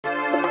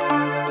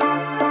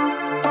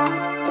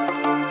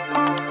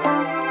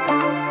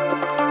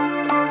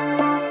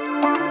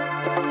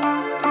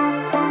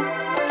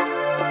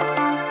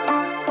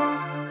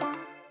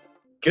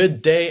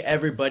Good day,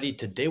 everybody.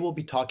 Today we'll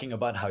be talking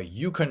about how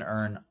you can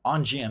earn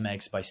on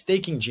GMX by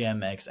staking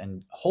GMX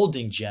and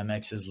holding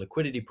GMX's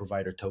liquidity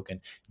provider token,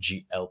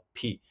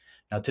 GLP.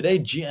 Now, today,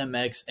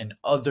 GMX and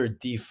other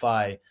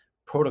DeFi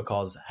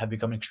protocols have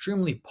become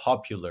extremely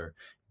popular,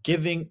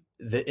 giving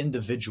the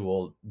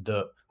individual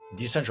the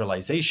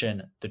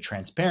decentralization, the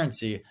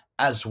transparency,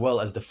 as well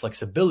as the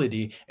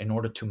flexibility in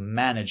order to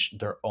manage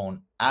their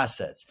own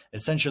assets,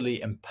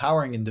 essentially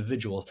empowering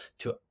individuals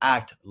to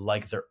act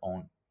like their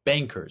own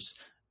bankers.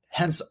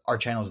 Hence our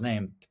channel's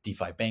name,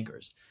 DeFi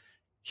Bankers.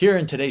 Here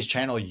in today's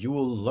channel, you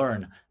will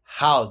learn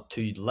how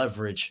to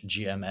leverage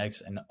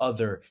GMX and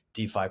other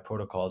DeFi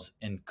protocols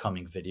in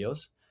coming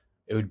videos.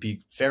 It would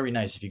be very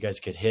nice if you guys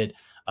could hit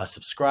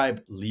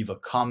subscribe, leave a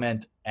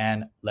comment,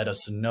 and let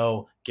us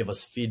know, give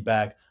us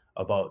feedback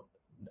about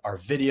our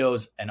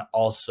videos and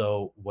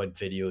also what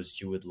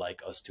videos you would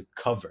like us to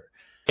cover.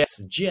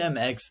 Yes,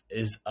 GMX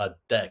is a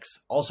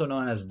DEX, also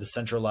known as a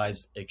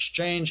decentralized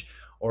exchange,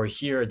 or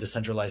here a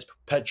decentralized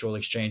perpetual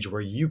exchange,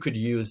 where you could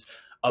use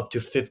up to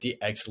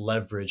 50x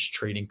leverage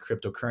trading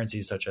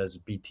cryptocurrencies such as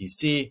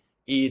BTC,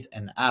 ETH,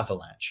 and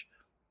Avalanche.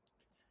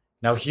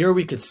 Now here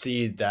we could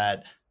see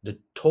that the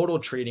total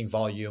trading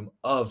volume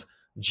of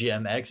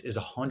GMX is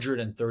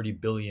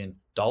 $130 billion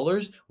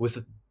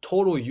with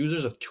total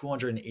users of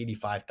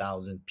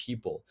 285,000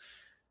 people.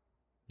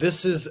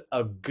 This is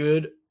a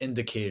good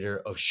indicator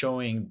of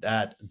showing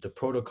that the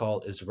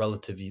protocol is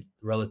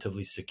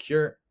relatively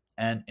secure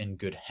and in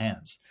good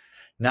hands.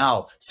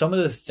 Now, some of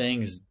the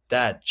things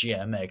that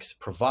GMX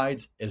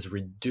provides is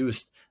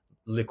reduced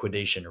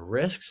liquidation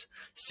risks,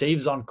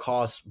 saves on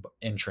costs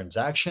in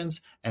transactions,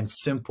 and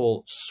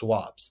simple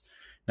swaps.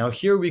 Now,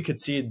 here we could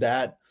see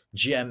that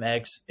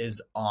GMX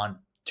is on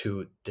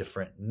two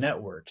different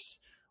networks,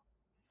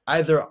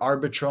 either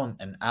Arbitrum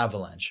and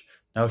Avalanche.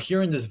 Now,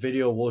 here in this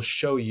video, we'll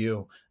show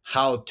you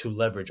how to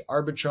leverage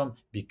Arbitrum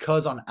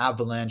because on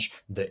Avalanche,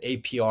 the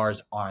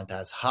APRs aren't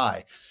as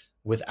high,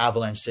 with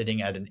Avalanche sitting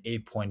at an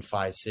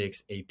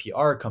 8.56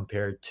 APR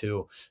compared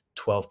to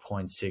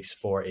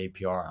 12.64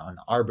 APR on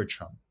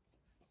Arbitrum.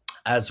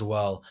 As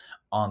well,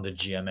 on the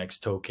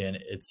GMX token,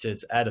 it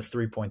sits at a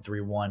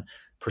 3.31%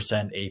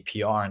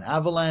 APR on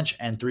Avalanche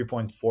and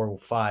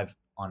 3.45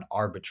 on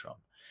Arbitrum.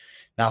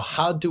 Now,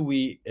 how do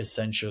we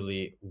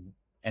essentially,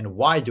 and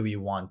why do we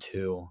want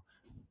to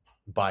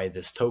buy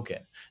this token?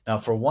 Now,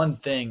 for one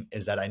thing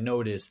is that I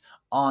noticed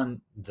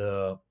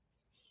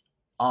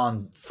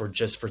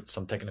for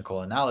some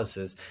technical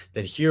analysis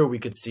that here we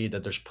could see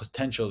that there's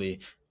potentially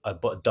a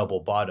double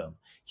bottom.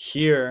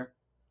 Here,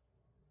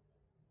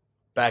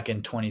 back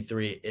in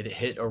 23, it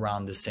hit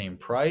around the same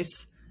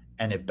price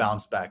and it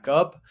bounced back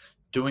up,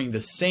 doing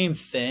the same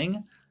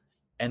thing.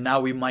 And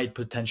now we might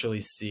potentially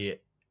see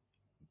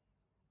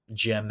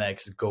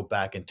GMX go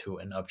back into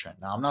an uptrend.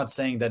 Now, I'm not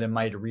saying that it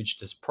might reach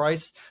this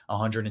price,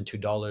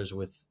 $102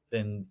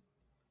 within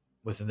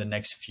the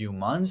next few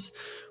months,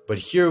 but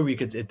here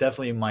it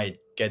definitely might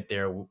get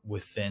there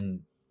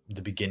within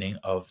the beginning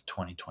of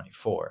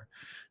 2024.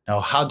 Now,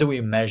 how do we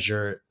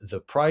measure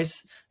the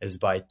price? Is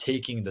by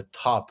taking the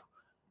top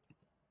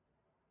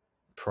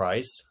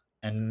price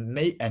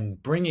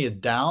and bringing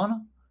it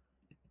down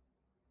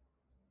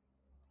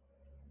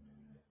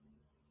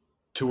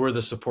to where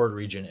the support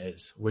region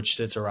is, which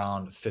sits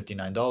around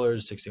 $59,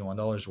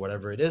 $61,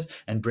 whatever it is,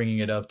 and bringing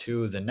it up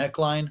to the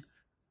neckline,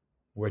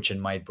 which it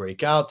might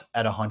break out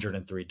at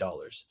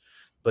 $103.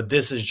 But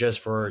this is just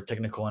for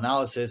technical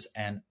analysis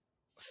and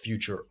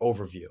future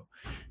overview.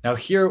 Now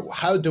here,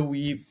 how do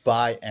we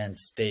buy and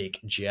stake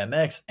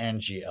GMX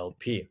and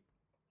GLP?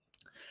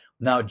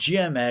 Now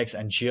GMX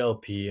and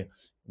GLP,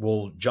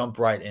 we'll jump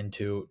right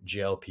into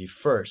GLP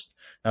first.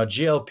 Now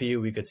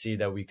GLP, we could see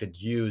that we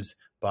could use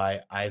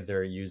by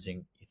either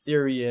using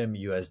Ethereum,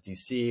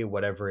 USDC,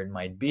 whatever it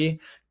might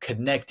be,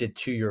 connected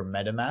to your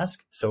MetaMask.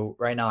 So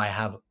right now I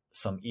have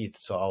some ETH,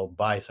 so I'll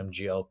buy some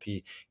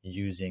GLP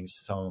using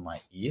some of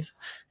my ETH.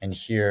 And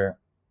here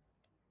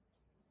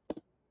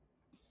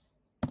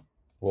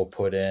we'll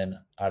put in,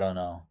 I don't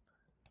know,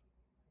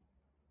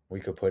 we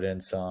could put in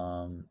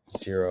some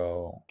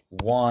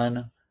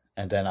 0.1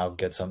 and then I'll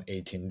get some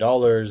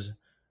 $18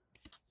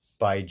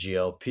 by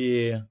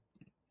GLP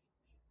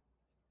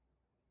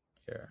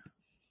here.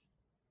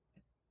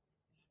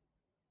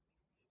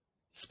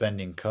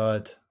 Spending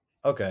cut.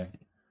 Okay.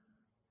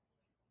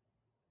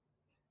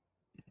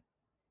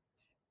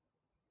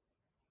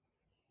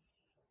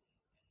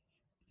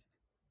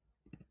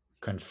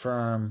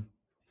 Confirm.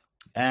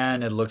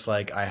 And it looks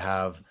like I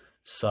have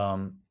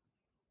some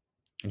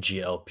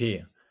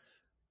GLP.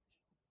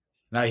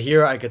 Now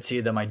here I could see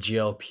that my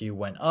GLP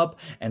went up,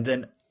 and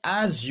then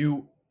as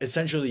you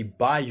essentially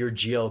buy your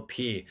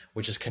GLP,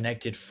 which is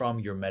connected from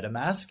your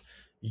MetaMask,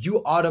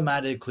 you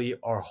automatically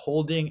are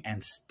holding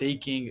and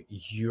staking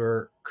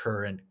your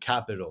current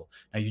capital.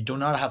 Now you do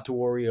not have to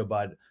worry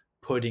about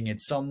putting it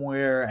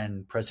somewhere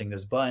and pressing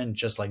this button,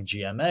 just like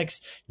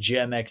GMX.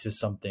 GMX is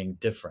something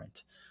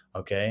different.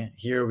 Okay,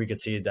 here we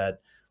could see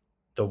that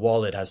the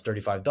wallet has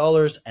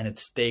 $35 and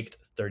it's staked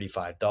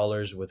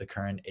 $35 with a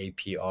current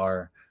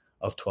APR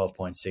of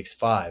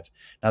 12.65.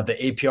 Now the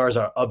APRs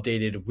are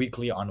updated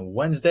weekly on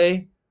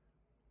Wednesday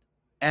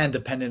and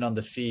dependent on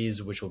the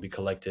fees which will be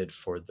collected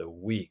for the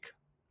week.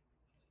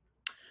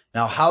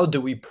 Now, how do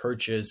we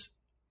purchase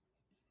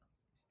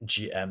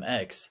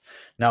GMX?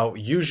 Now,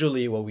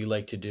 usually what we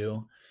like to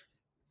do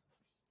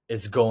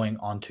is going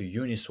onto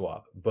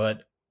Uniswap,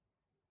 but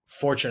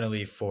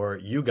fortunately for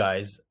you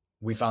guys,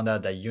 we found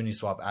out that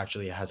Uniswap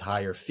actually has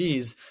higher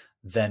fees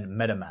than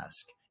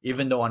MetaMask.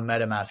 Even though on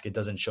MetaMask it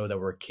doesn't show that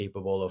we're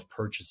capable of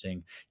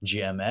purchasing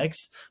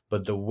GMX,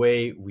 but the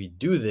way we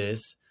do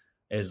this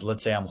is,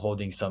 let's say I'm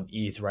holding some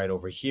ETH right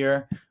over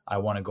here. I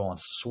want to go on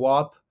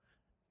swap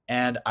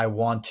and I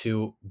want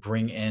to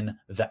bring in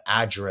the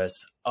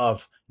address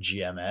of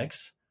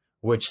GMX,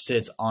 which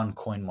sits on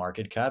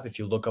CoinMarketCap. If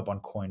you look up on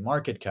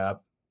CoinMarketCap,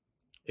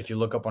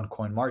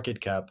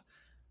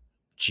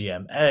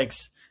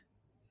 GMX,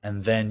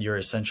 and then you're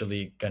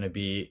essentially going to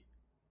be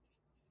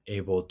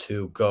able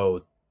to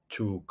go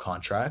to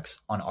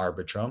contracts on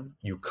Arbitrum.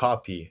 You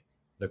copy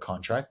the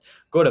contract,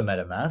 go to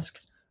MetaMask,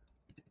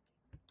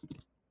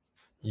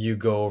 you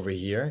go over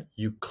here,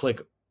 you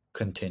click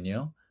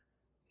continue,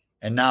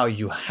 and now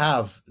you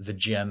have the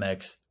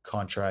GMX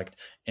contract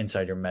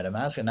inside your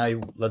MetaMask. And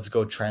now let's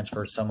go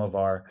transfer some of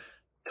our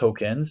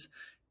tokens.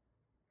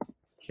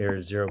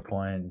 Here's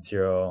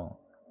 0.0,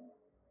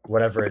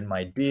 whatever it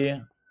might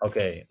be.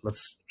 Okay,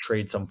 let's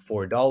trade some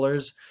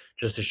 $4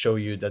 just to show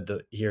you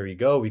that here we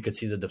go. We could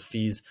see that the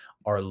fees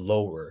are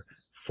lower,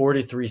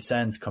 43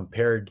 cents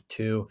compared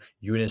to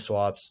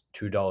Uniswap's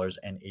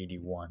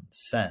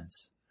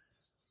 $2.81.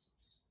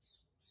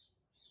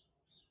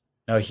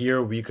 Now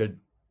here we could,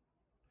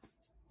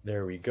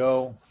 there we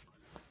go.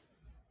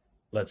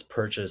 Let's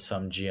purchase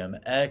some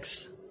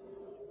GMX.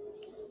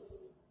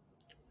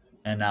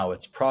 And now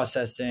it's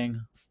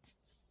processing.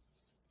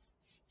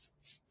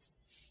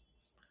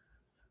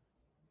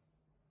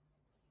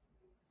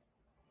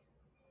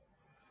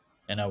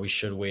 And now we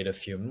should wait a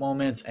few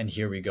moments. And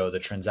here we go. The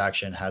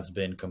transaction has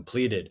been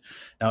completed.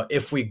 Now,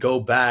 if we go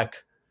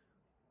back,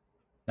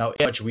 now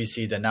we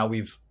see that now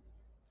we've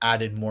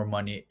added more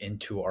money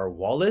into our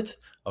wallet,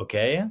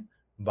 okay,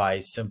 by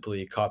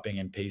simply copying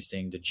and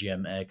pasting the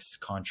GMX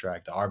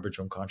contract, the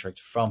Arbitrum contract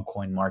from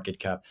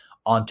CoinMarketCap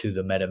onto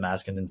the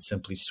MetaMask and then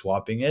simply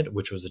swapping it,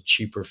 which was a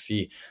cheaper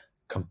fee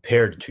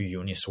compared to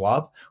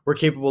Uniswap. We're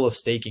capable of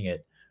staking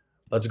it.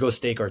 Let's go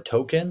stake our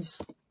tokens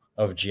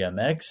of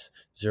GMX,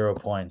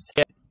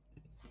 0.6.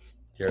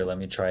 Here, let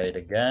me try it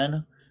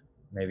again.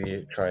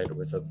 Maybe try it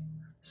with a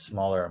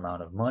smaller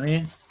amount of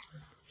money.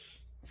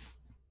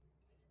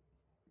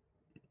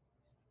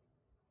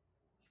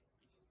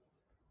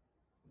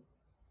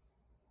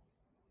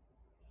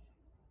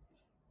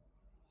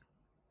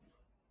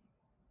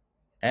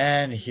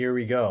 And here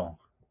we go.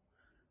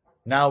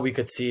 Now we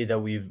could see that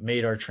we've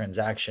made our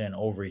transaction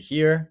over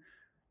here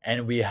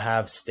and we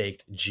have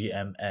staked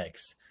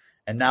GMX.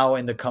 And now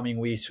in the coming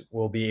weeks,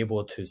 we'll be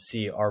able to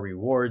see our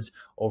rewards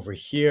over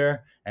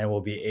here and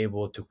we'll be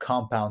able to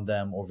compound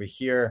them over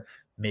here,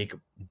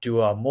 do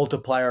a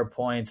multiplier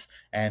points,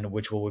 and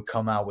which will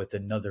come out with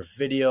another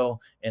video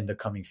in the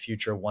coming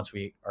future once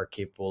we are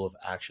capable of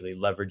actually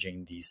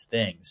leveraging these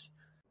things.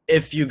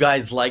 If you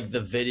guys like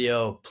the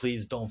video,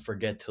 please don't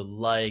forget to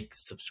like,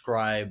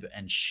 subscribe,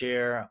 and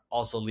share.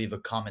 Also leave a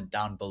comment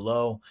down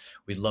below.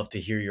 We'd love to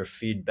hear your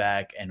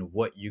feedback and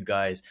what you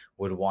guys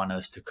would want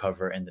us to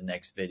cover in the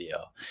next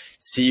video.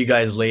 See you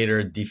guys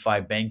later,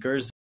 DeFi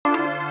bankers.